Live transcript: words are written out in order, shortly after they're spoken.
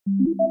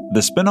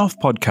The Spin-off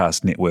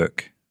Podcast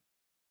Network.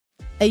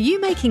 Are you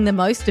making the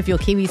most of your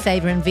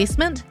KiwiSaver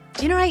investment?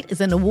 Generate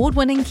is an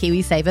award-winning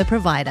KiwiSaver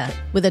provider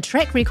with a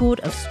track record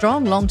of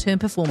strong long-term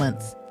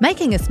performance.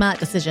 Making a smart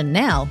decision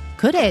now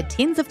could add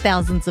tens of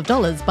thousands of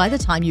dollars by the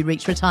time you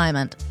reach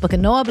retirement. Book a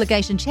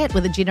no-obligation chat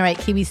with a Generate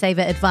KiwiSaver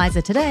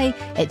advisor today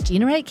at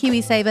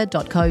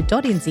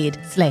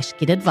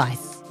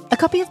generatekiwisaver.co.nz/get-advice. A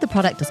copy of the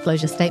product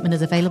disclosure statement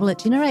is available at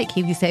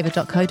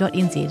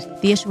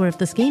generatekiwisaver.co.nz. The issuer of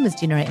the scheme is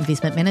Generate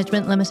Investment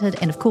Management Limited,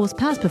 and of course,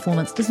 past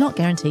performance does not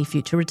guarantee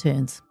future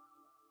returns.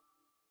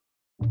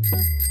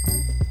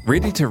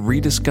 Ready to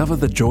rediscover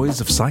the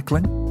joys of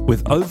cycling?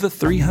 With over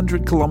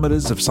 300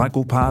 kilometres of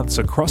cycle paths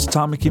across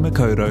Tāmaki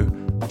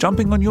Makaurau,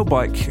 jumping on your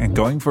bike and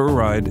going for a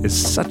ride is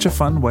such a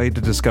fun way to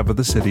discover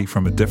the city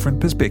from a different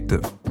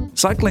perspective.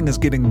 Cycling is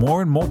getting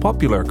more and more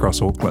popular across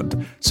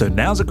Auckland, so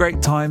now's a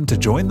great time to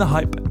join the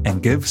hype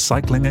and give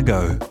cycling a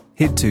go.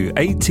 Head to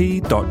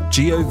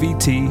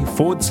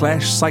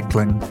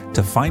at.govt/cycling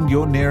to find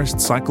your nearest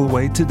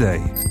cycleway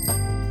today.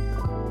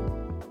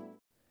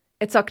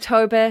 It's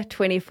October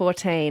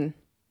 2014.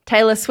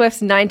 Taylor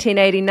Swift's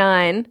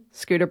 1989,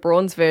 Scooter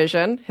Braun's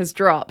version, has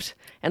dropped,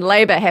 and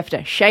Labour have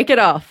to shake it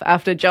off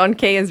after John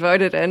Key is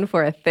voted in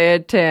for a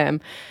third term.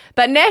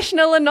 But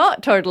National are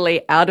not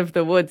totally out of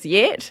the woods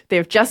yet.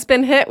 They've just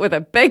been hit with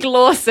a big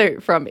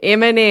lawsuit from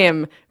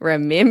Eminem.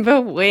 Remember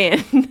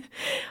when?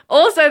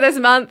 Also this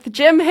month,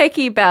 Jim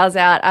Hickey bows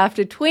out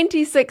after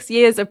 26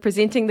 years of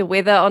presenting the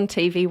weather on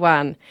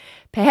TV1.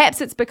 Perhaps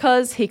it's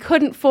because he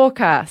couldn't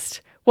forecast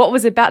what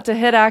was about to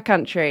hit our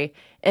country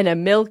in a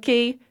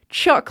milky,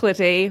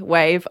 chocolatey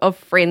wave of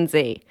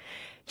frenzy.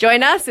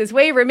 Join us as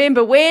we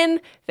remember when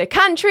the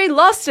country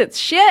lost its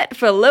shit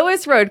for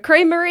Lewis Road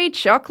Creamery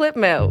chocolate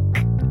milk.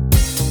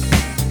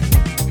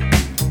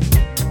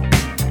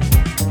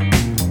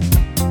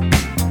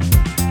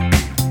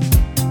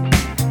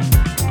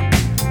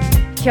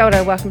 Kia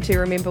ora, welcome to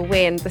Remember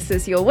When. This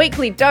is your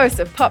weekly dose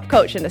of pop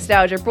culture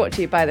nostalgia brought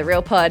to you by The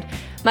Real Pod.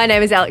 My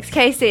name is Alex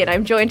Casey and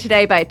I'm joined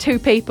today by two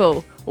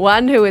people.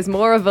 One who is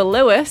more of a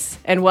Lewis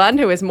and one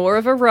who is more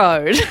of a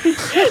road.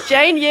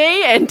 Jane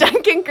Yee and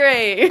Duncan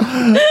Gree.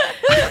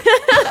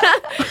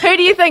 Who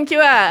do you think you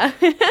are?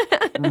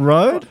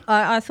 Road?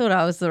 I thought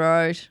I was the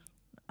road.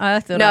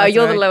 No,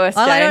 you're the Lewis,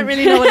 Jane. I don't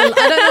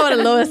know what a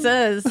Lewis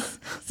is.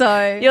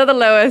 So you're the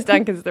Lewis,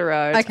 Duncan's the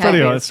road.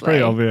 Okay. It's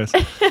pretty obvious.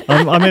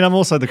 I'm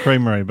also the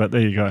creamery, but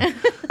there you go.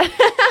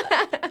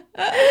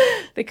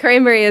 The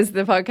Creamery is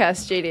the podcast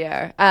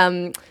studio.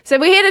 So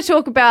we're here to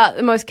talk about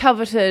the most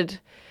coveted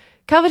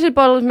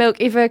bottle of milk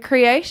ever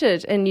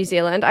created in New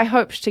Zealand. I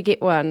hoped to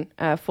get one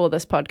for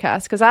this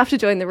podcast because after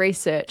doing the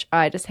research,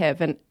 I just have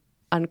an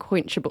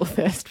unquenchable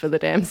thirst for the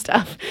damn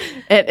stuff.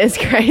 It is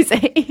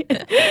crazy.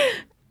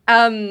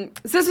 So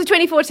this was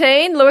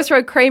 2014. Lewis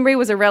Road Creamery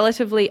was a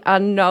relatively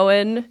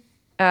unknown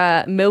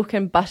milk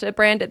and butter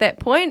brand at that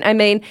point. I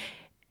mean,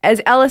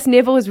 as Alice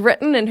Neville has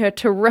written in her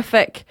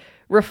terrific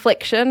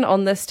reflection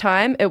on this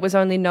time, it was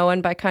only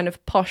known by kind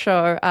of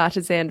posho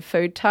artisan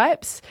food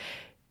types.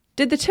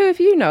 Did the two of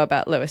you know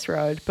about Lewis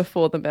Road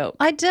before the milk?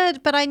 I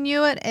did, but I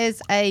knew it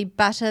as a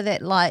butter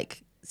that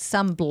like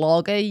some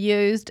blogger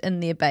used in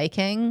their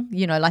baking,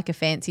 you know, like a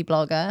fancy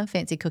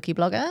cookie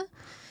blogger.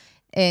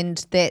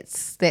 And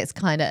that's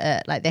kind of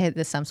it. Like they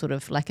had some sort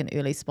of like an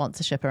early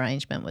sponsorship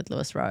arrangement with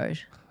Lewis Road.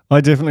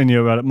 I definitely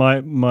knew about it.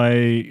 My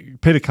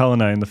Peter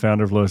Cullinane, the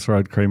founder of Lewis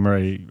Road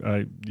Creamery,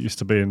 I used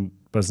to be in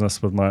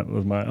business with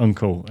my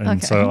uncle,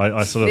 and so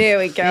I sort of there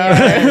we go.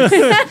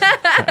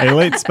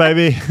 Elites,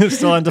 baby,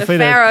 still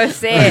undefeated. The Pharaoh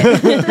said.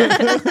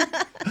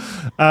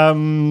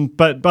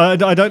 But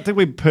I don't think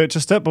we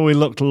purchased it, but we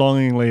looked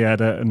longingly at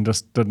it and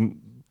just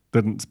didn't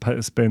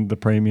spend the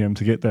premium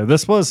to get there.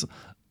 This was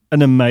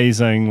an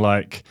amazing,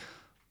 like,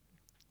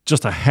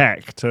 just a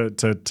hack to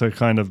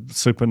kind of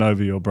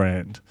supernova your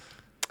brand.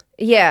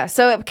 Yeah,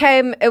 so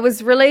it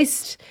was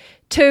released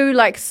to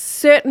like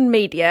certain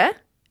media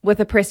with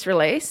a press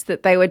release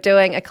that they were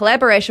doing a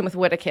collaboration with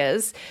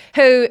Whittaker's,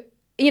 who,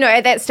 you know,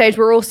 at that stage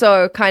were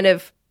also kind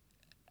of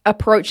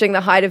approaching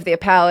the height of their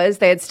powers.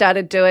 They had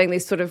started doing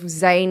these sort of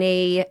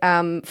zany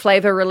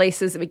flavour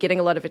releases that were getting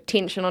a lot of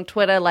attention on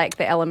Twitter, like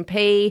the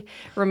LMP.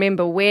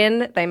 Remember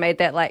when? They made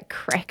that like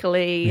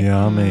crackly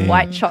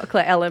white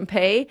chocolate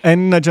LMP.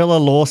 And Nigella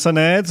Lawson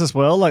ads as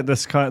well, like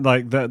this kind,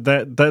 like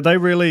that they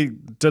really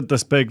did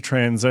this big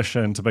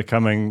transition to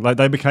becoming, like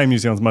they became New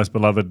Zealand's most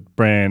beloved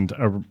brand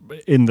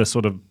in the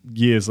sort of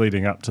years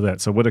leading up to that.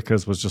 So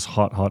Whittaker's was just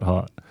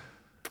hot.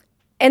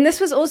 And this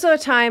was also a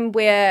time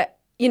where,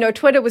 you know,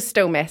 Twitter was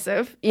still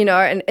massive, you know,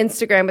 and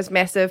Instagram was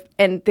massive,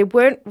 and there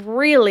weren't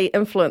really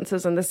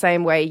influencers in the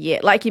same way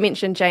yet. Like you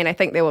mentioned, Jane, I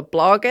think there were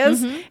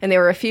bloggers and there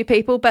were a few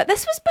people, but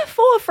this was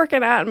before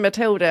frickin' Art and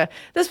Matilda.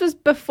 This was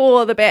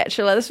before The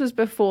Bachelor. This was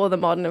before the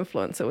modern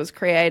influencer was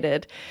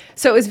created.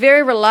 So it was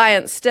very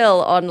reliant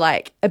still on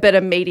like a bit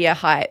of media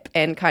hype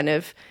and kind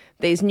of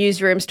these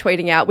newsrooms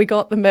tweeting out, we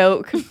got the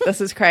milk, this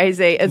is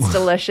crazy, it's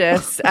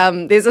delicious.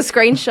 There's a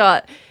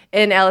screenshot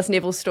in Alice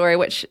Neville's story,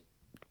 which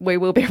we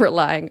will be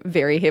relying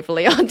very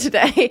heavily on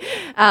today,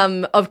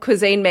 of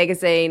Cuisine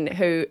Magazine,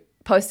 who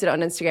posted on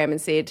Instagram and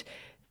said,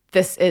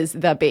 "This is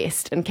the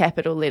best," in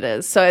capital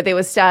letters. So they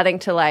were starting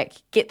to like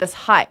get this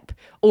hype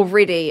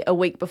already a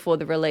week before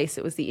the release.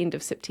 It was the end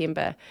of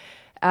September.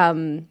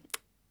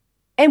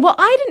 And what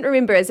I didn't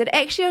remember is it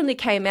actually only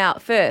came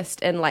out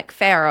first in like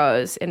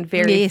Farrows and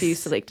very few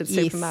selected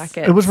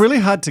supermarkets. It was really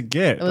hard to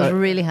get. It was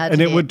really hard and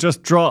to it get. would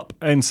just drop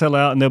and sell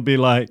out, and there'll be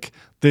like,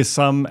 there's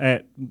some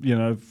at,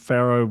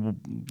 Farrow,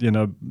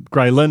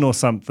 Grey Lynn or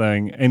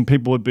something, and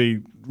people would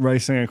be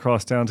racing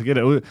across town to get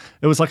it.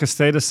 It was like a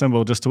status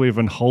symbol just to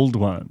even hold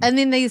one. And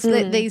then these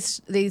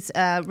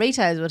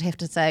retailers would have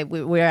to say,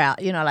 we're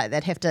out, like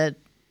they'd have to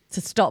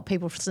stop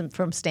people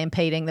from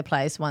stampeding the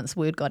place once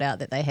word got out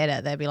that they had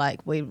it. They'd be like,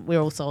 we're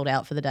all sold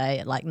out for the day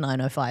at like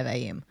 9:05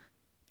 a.m.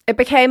 It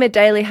became a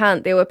daily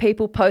hunt. There were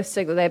people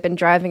posting that they'd been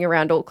driving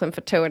around Auckland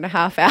for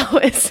 2.5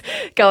 hours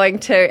going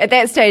to, at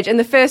that stage, in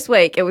the first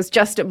week, it was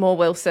just at More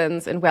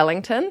Wilson's in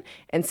Wellington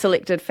and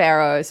selected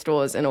Farrow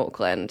stores in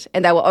Auckland.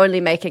 And they were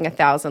only making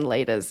 1,000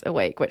 litres a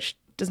week, which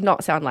does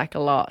not sound like a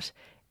lot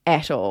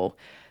at all.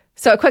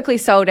 So it quickly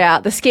sold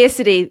out. The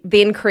scarcity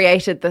then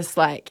created this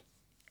like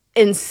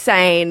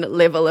insane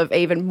level of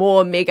even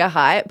more mega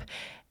hype.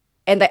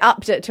 And they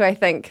upped it to, I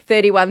think,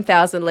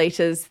 31,000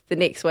 litres the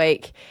next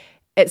week.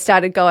 It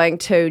started going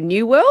to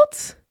New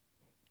Worlds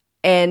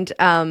and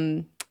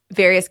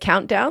various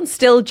countdowns,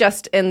 still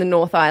just in the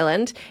North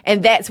Island.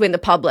 And that's when the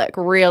public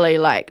really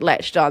like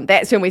latched on.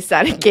 That's when we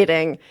started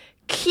getting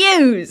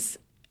queues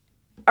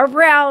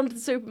around the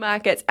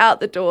supermarkets, out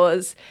the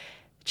doors.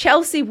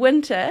 Chelsea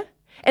Winter,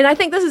 and I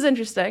think this is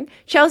interesting,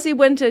 Chelsea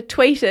Winter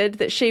tweeted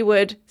that she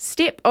would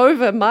step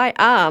over my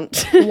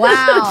aunt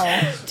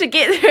Wow. to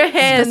get her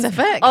hands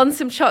Specific. on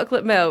some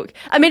chocolate milk.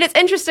 I mean, it's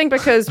interesting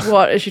because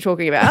what is she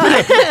talking about?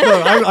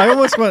 No, I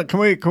almost want, can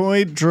we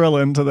drill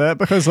into that?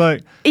 Because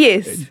like,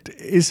 Yes.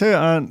 is her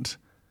aunt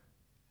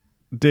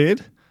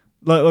dead?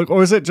 Like,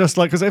 or is it just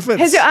like, because if it's...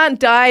 Has your aunt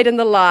died in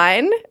the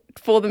line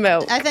for the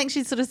milk? I think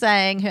she's sort of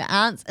saying her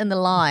aunt's in the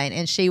line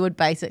and she would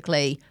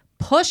basically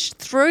push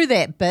through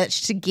that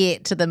bitch to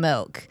get to the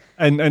milk.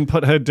 and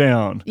put her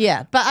down.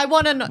 Yeah, but I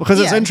want to know. Because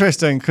it's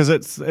interesting, because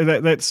that's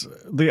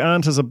the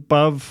aunt is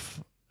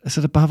above, is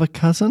it above a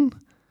cousin?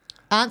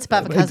 Aunt's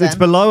above a cousin. It's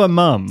below a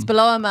mum. It's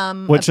below a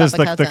mum. Which is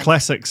above a the cousin.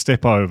 classic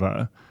step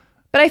over.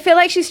 But I feel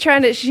like she's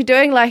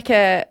doing like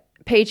a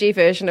PG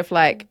version of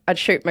like, I'd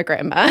shoot my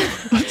grandma.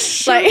 Like,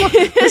 Is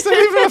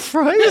that even a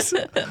phrase?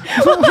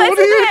 What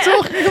are you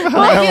talking about?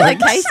 Well, you're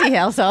the Alex? Casey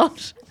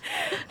household.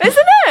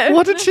 isn't it?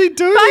 What did she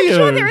do But to I'm you?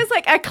 sure there is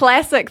like a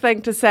classic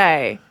thing to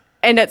say,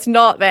 and it's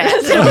not that.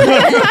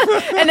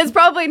 And it's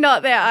probably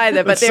not that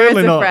either, but It's there is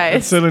certainly a not. phrase.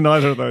 It's certainly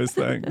neither of those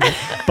things.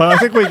 But I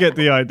think we get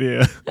the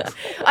idea.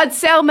 I'd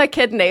sell my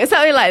kidney or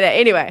something like that.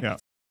 Anyway. Yeah.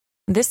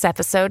 This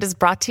episode is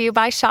brought to you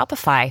by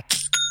Shopify.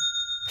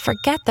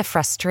 Forget the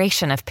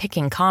frustration of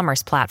picking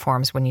commerce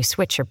platforms when you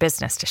switch your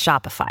business to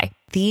Shopify,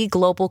 the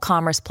global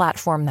commerce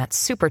platform that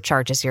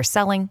supercharges your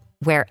selling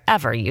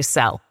wherever you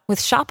sell. With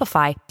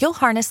Shopify, you'll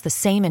harness the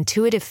same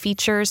intuitive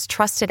features,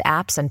 trusted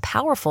apps, and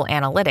powerful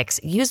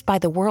analytics used by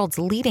the world's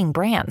leading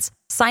brands.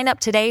 Sign up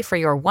today for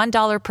your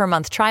 $1 per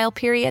month trial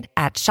period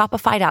at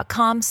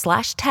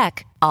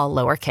shopify.com/tech, all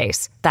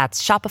lowercase.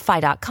 That's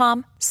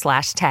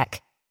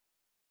shopify.com/tech.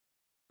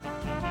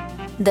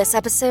 This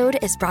episode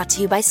is brought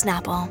to you by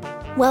Snapple.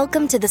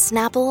 Welcome to the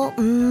Snapple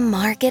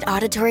Market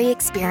Auditory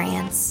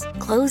Experience.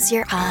 Close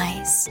your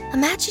eyes.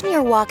 Imagine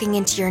you're walking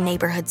into your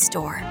neighborhood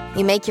store.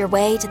 You make your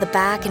way to the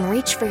back and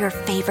reach for your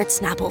favorite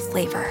Snapple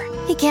flavor.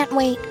 You can't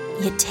wait.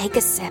 You take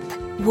a sip.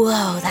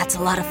 Whoa, that's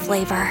a lot of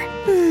flavor.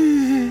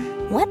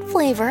 What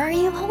flavor are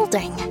you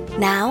holding?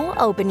 Now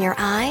open your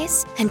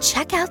eyes and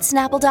check out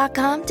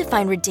Snapple.com to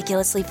find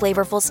ridiculously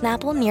flavorful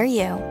Snapple near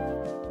you.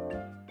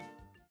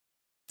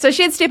 So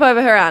she'd step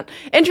over her aunt.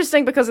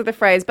 Interesting because of the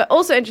phrase, but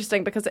also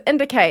interesting because it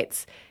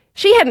indicates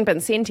she hadn't been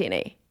sent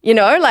any. You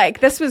know,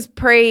 like this was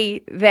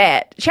pre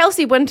that.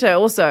 Chelsea Winter,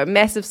 also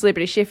massive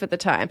celebrity chef at the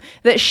time,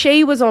 that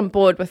she was on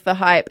board with the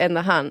hype and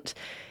the hunt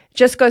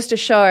just goes to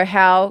show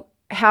how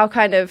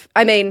kind of,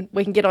 I mean,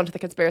 we can get onto the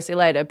conspiracy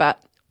later,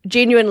 but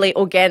genuinely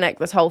organic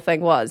this whole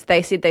thing was.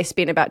 They said they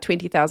spent about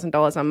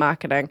 $20,000 on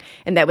marketing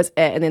and that was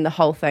it. And then the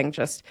whole thing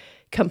just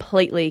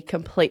completely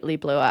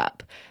blew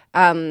up.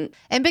 And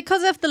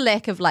because of the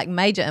lack of like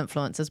major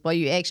influencers, what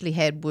you actually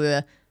had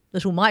were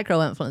little micro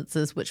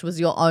influencers, which was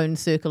your own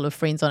circle of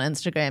friends on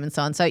Instagram and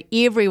so on. So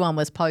everyone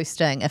was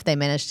posting, if they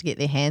managed to get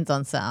their hands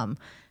on some,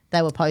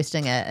 they were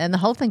posting it. And the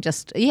whole thing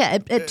just,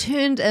 it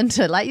turned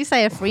into, like you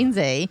say, a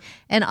frenzy.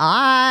 And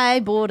I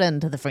bought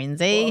into the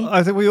frenzy.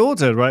 I think we all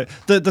did, right?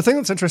 The thing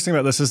that's interesting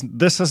about this is,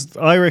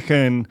 I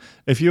reckon,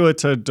 if you were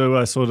to do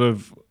a sort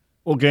of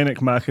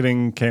organic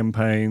marketing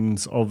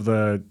campaigns of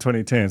the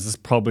 2010s, this is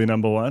probably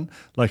number one.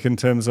 Like in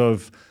terms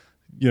of,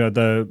 you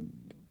know,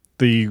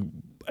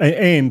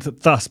 and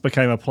thus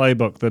became a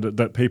playbook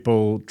that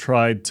people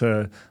tried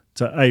to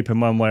ape in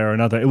one way or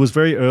another. It was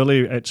very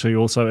early, actually,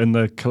 also in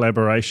the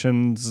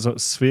collaboration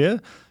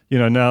sphere. You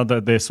know, now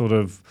that they're sort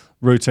of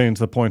routine to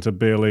the point of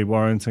barely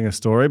warranting a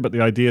story. But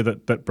the idea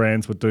that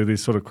brands would do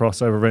these sort of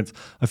crossover events,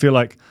 I feel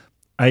like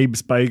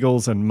Abe's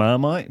Bagels and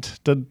Marmite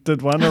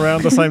did one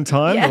around the same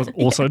time. It was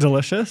also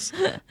delicious.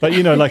 But,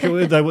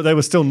 they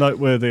were still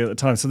noteworthy at the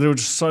time. So there were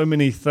just so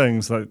many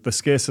things, like the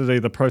scarcity,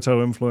 the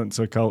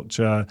proto-influencer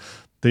culture,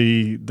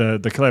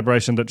 the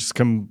collaboration that just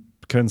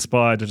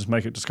conspired to just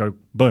make it just go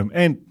boom.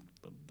 And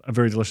a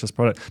very delicious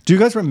product. Do you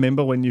guys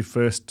remember when you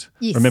first,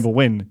 you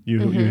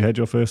had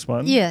your first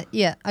one?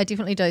 Yeah, I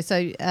definitely do.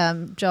 So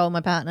Joel,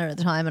 my partner at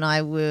the time, and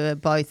I were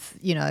both,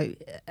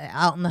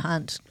 out on the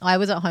hunt. I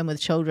was at home with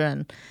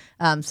children,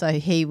 so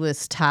he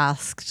was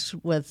tasked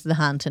with the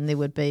hunt, and there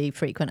would be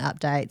frequent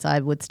updates. I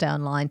would stay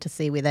online to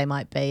see where they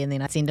might be, and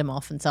then I'd send him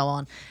off and so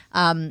on.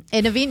 And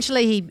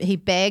eventually he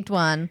bagged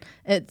one.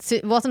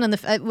 It was in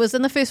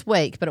the first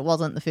week, but it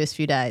wasn't the first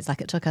few days.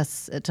 Like it took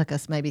us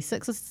maybe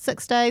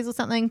 6 days or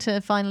something to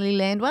finally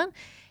land one.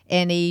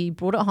 And he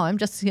brought it home.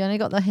 He only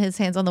got his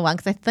hands on the one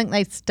because I think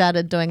they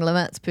started doing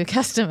limits per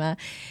customer.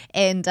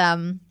 And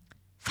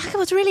it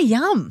was really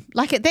yum.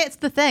 That's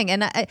the thing.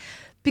 And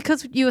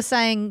because you were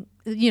saying,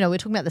 we're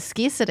talking about the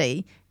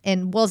scarcity,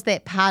 and was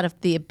that part of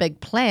their big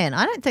plan?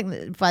 I don't think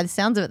that by the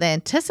sounds of it, they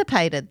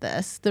anticipated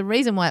this. The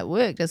reason why it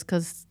worked is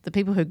because the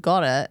people who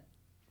got it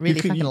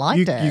really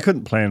liked it. You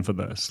couldn't plan for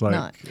this.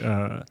 No.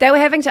 They were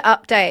having to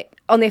update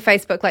on their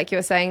Facebook, like you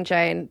were saying,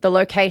 Jane, the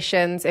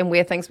locations and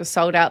where things were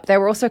sold out. They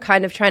were also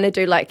kind of trying to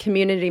do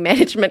community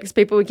management because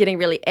people were getting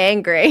really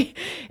angry.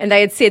 And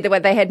they had said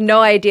that they had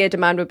no idea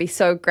demand would be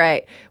so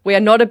great. We are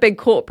not a big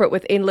corporate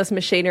with endless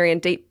machinery and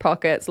deep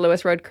pockets.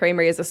 Lewis Road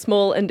Creamery is a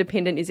small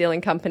independent New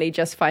Zealand company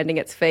just finding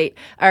its feet.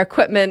 Our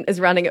equipment is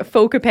running at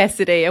full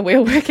capacity and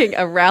we're working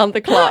around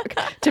the clock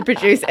to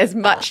produce as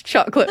much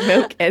chocolate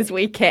milk as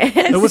we can.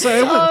 It was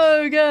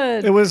so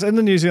good. It was in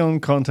the New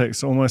Zealand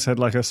context, almost had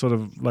like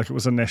it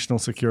was a national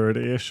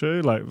security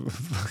issue,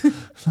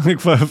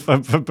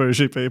 for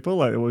bougie people.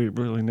 We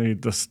really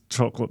need this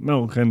chocolate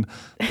milk, and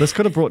this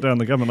could have brought down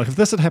the government. If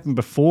this had happened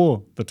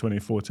before the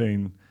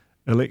 2014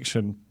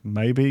 election,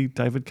 maybe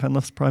David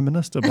Cunliffe's prime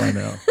minister by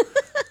now.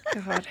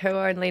 God, who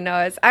only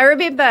knows? I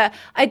remember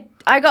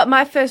I got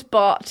my first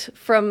bot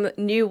from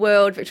New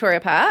World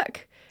Victoria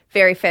Park,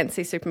 very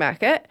fancy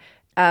supermarket.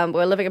 We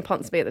were living in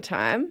Ponsonby at the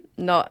time,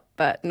 not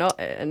in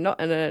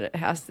a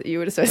house that you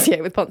would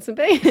associate with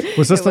Ponsonby.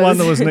 Was this the one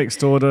that was next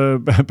door to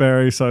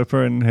Barry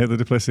Soper and Heather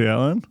du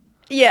Plessis-Allen?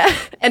 Yeah,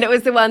 and it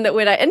was the one that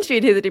when I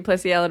interviewed Heather du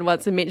Plessis-Allen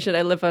once and mentioned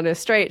I live on her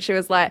street, she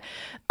was like,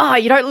 "Oh,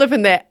 you don't live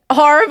in that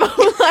horrible,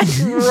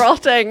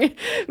 rotting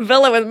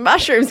villa with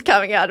mushrooms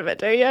coming out of it,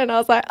 do you?" And I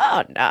was like,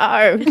 "Oh,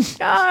 no,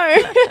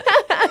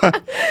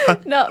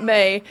 not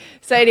me."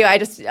 So anyway,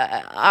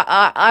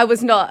 I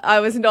was not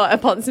a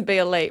Ponsonby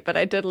elite, but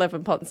I did live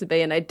in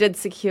Ponsonby and I did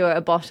secure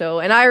a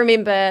bottle. And I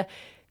remember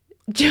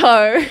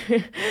Joe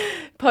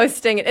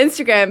posting an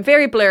Instagram,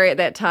 very blurry at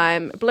that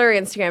time, blurry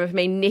Instagram of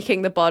me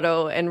nicking the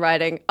bottle and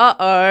writing,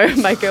 "Uh-oh,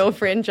 my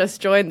girlfriend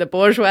just joined the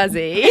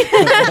bourgeoisie." He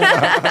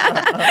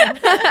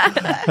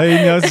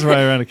knows his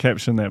way around to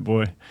caption that,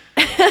 boy.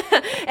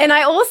 And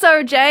I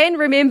also, Jane,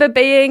 remember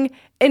being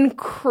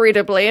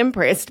incredibly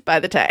impressed by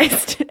the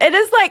taste. It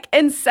is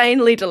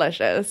insanely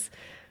delicious.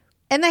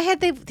 And they had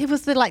there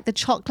was the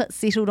chocolate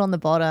settled on the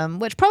bottom,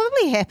 which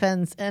probably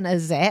happens in a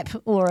Zap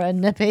or a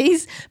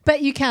Nippies,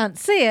 but you can't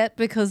see it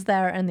because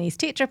they're in these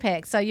Tetra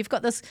Paks. So you've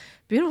got this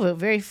beautiful,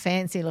 very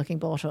fancy looking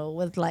bottle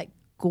with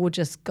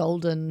gorgeous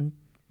golden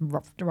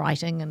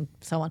writing and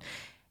so on.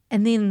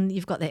 And then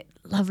you've got that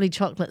lovely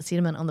chocolate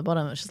sediment on the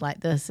bottom, which is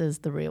this is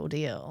the real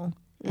deal.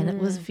 And it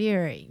was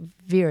very,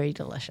 very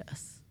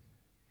delicious.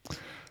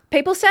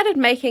 People started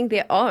making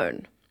their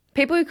own.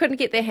 People who couldn't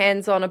get their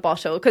hands on a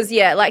bottle, because,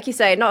 like you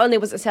say, not only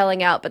was it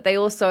selling out, but they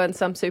also in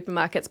some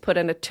supermarkets put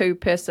in a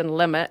 2-person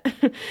limit.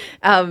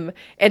 And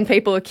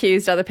people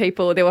accused other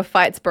people. There were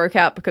fights broke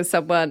out because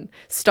someone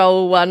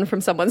stole one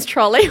from someone's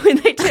trolley when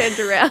they turned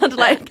around.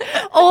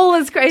 All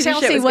this crazy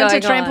Chelsea shit was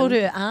Winter going trampled on.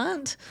 her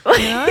aunt.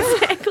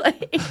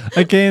 Exactly.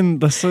 Again,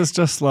 this is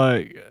just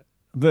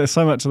there's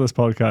so much of this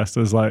podcast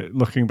is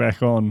looking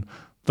back on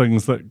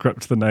things that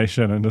gripped the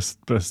nation and just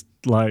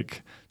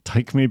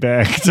take me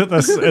back to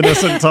this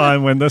innocent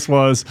time when this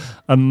was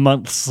a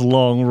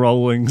months-long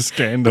rolling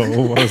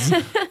scandal, was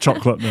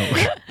chocolate milk.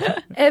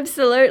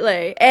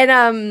 Absolutely.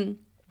 And,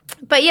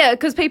 but yeah,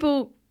 because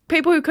people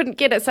who couldn't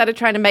get it started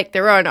trying to make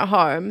their own at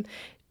home,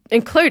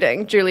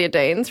 including Julia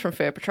Deans from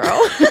Fur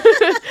Patrol,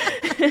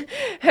 who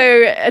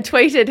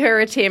tweeted her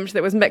attempt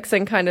that was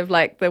mixing kind of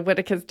the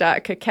Whittaker's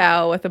Dark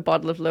Cacao with a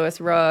bottle of Lewis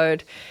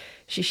Road.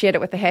 She shared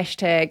it with the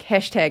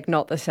hashtag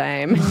not the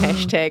same,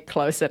 hashtag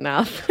close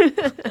enough,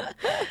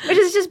 which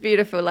is just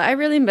beautiful. I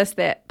really miss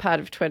that part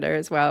of Twitter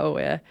as well,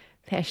 where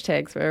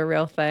hashtags were a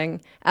real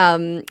thing.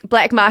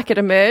 Black market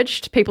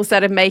emerged. People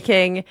started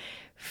making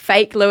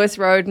fake Lewis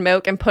Road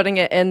milk and putting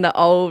it in the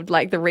old,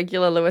 like the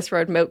regular Lewis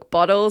Road milk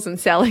bottles and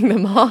selling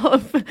them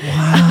off.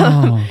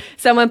 Wow.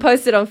 Someone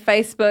posted on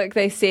Facebook,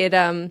 they said,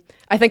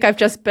 I think I've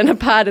just been a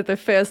part of the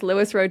first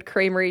Lewis Road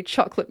Creamery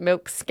chocolate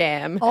milk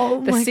scam.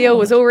 The seal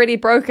was already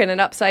broken and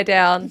upside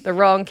down, the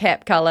wrong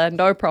cap colour,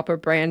 no proper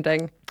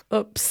branding.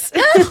 Oops.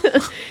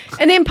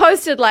 And then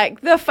posted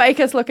like the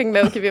fakest looking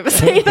milk you've ever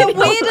seen. But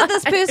where did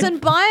this person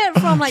buy it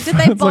from? Like, did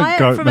they buy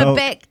like it from a goat milk.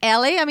 back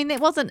alley? I mean, that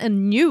wasn't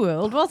in New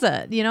World, was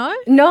it? You know?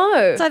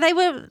 No. So they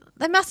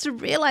must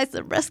have realised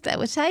the risk they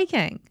were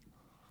taking.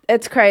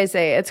 It's crazy.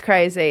 It's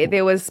crazy.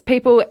 There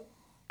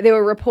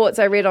were reports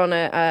I read on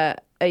a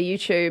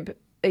YouTube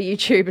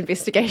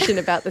investigation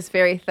about this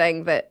very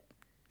thing, that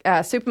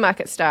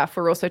supermarket staff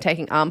were also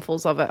taking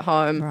armfuls of it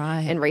home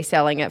and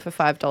reselling it for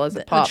 $5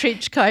 a pop. The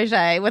trench coat,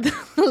 with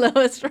the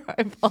Lewis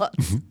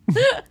robots.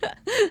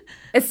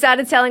 It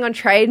started selling on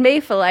Trade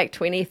Me for like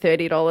 $20,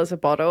 $30 a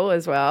bottle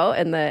as well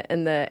in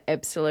the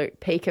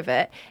absolute peak of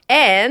it.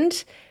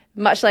 And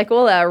much like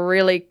all our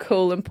really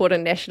cool,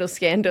 important national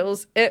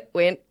scandals, it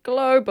went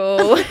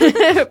global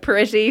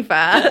pretty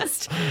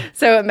fast.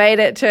 So it made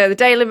it to the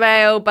Daily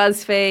Mail,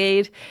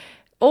 BuzzFeed,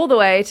 all the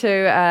way to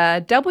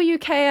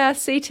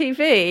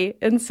WKRC-TV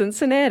in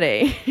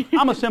Cincinnati.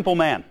 I'm a simple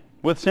man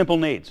with simple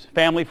needs.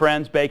 Family,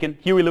 friends, bacon,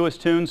 Huey Lewis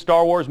tunes,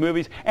 Star Wars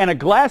movies, and a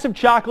glass of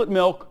chocolate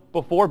milk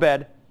before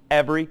bed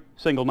every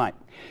single night.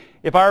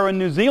 If I were in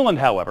New Zealand,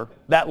 however,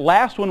 that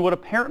last one would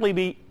apparently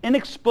be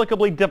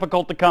inexplicably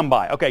difficult to come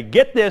by. Okay,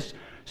 get this,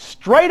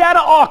 straight out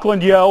of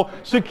Auckland, yo.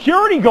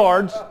 Security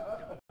guards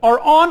are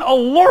on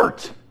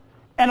alert,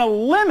 and a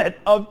limit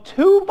of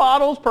 2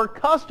 bottles per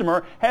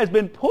customer has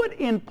been put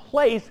in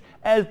place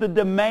as the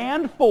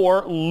demand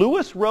for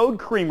Lewis Road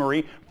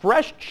Creamery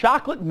fresh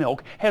chocolate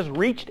milk has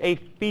reached a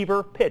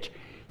fever pitch.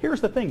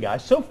 Here's the thing,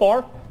 guys. So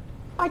far,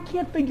 I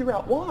can't figure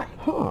out why.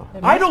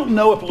 I don't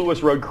know if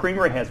Lewis Road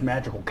Creamery has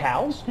magical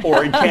cows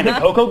or enchanted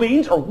cocoa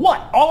beans or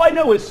what. All I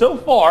know is so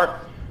far,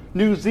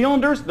 New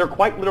Zealanders, they're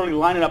quite literally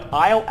lining up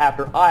aisle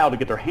after aisle to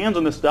get their hands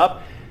on this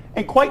stuff.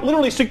 And quite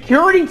literally,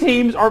 security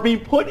teams are being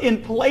put in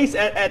place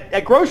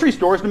at grocery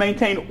stores to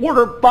maintain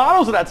order.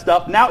 Bottles of that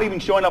stuff now even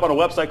showing up on a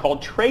website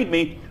called Trade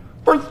Me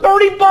for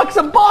 $30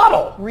 a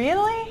bottle.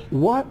 Really?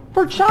 What?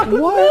 For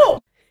chocolate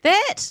milk.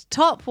 That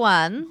top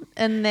one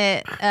in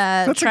that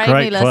That's a Trade Me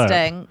great clip.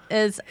 listing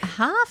is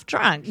half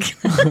drunk.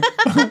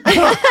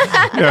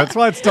 Yeah, that's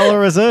why it's dollar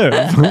reserve.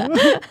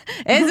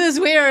 As is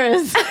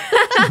wearers.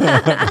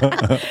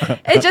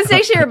 It just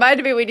actually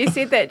reminded me when you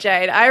said that,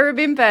 Jade. I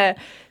remember,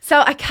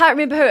 so I can't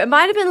remember who, it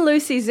might have been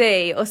Lucy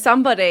Z or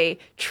somebody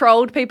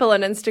trolled people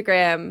on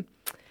Instagram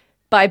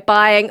by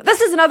buying,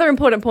 this is another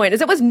important point, is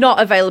it was not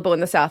available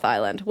in the South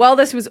Island. While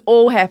this was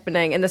all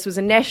happening and this was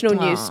a national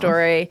news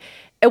story,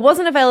 it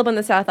wasn't available in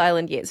the South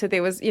Island yet. So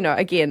there was,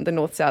 again, the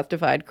North-South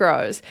divide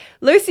grows.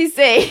 Lucy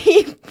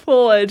Z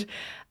poured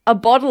a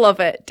bottle of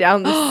it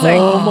down the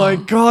sink. Oh my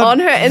God. On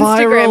her Instagram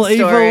Viral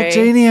story. evil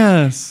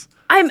genius.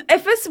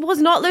 If this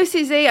was not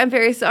Lucy Z, I'm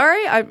very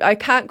sorry. I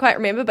can't quite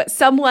remember, but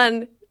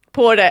someone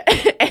poured it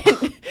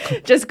and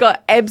just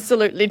got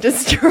absolutely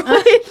destroyed.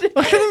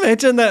 I can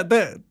imagine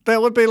that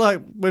would be like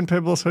when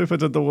Pebbles Hooper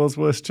did the world's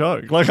worst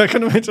joke. Like, I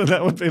can imagine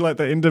that would be like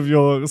the end of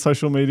your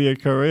social media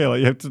career. Like,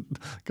 you have to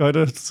go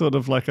to sort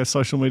of like a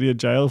social media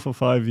jail for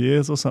 5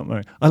 years or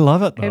something. I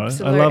love it, though.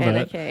 Absolute I love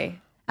anarchy. it.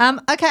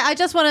 Okay, I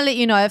just want to let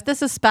you know, if this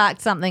has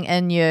sparked something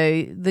in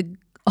you,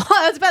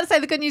 I was about to say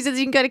the good news is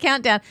you can go to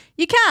Countdown.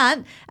 You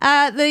can't.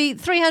 The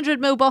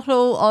 300ml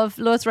bottle of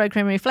Lewis Road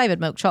Creamery flavoured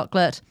milk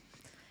chocolate,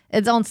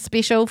 it's on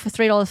special for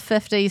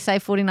 $3.50,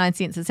 save 49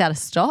 cents. It's out of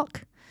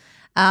stock.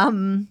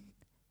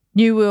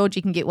 New World,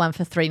 you can get one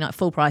for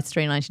full price,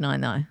 $3.99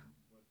 though.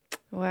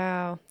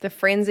 Wow, the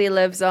frenzy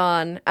lives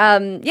on.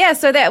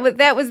 So that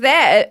was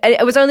that.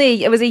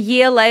 It was a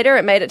year later.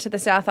 It made it to the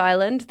South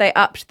Island. They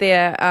upped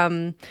their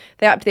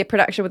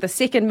production with a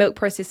second milk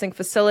processing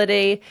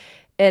facility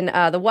in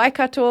the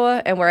Waikato,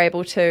 and were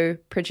able to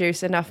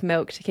produce enough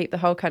milk to keep the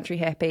whole country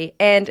happy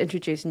and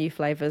introduce new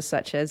flavours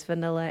such as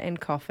vanilla and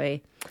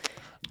coffee.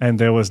 And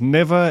there was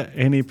never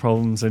any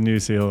problems in New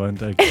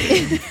Zealand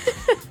again.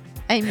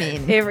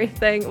 Amen.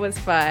 Everything was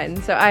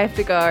fine. So I have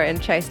to go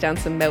and chase down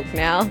some milk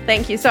now.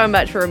 Thank you so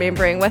much for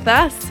remembering with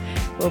us.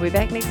 We'll be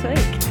back next week.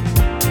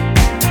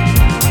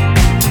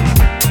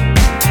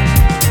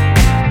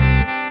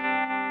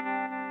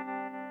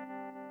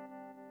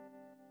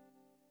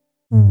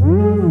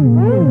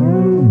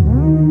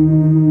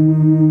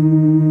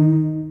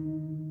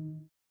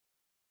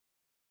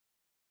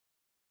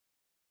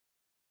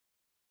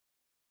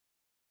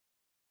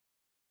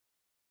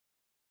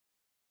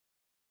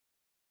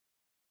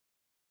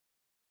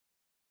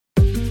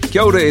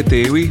 Kia ora e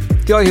te iwi,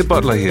 Te Aihe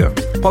Butler here,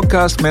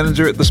 podcast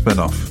manager at The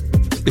Spinoff.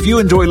 If you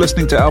enjoy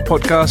listening to our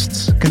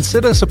podcasts,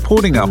 consider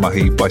supporting our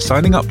mahi by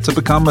signing up to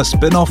become a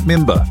Spinoff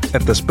member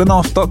at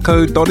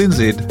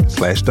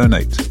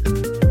thespinoff.co.nz/donate.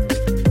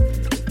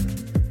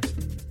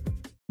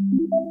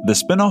 The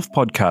Spinoff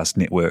Podcast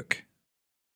Network.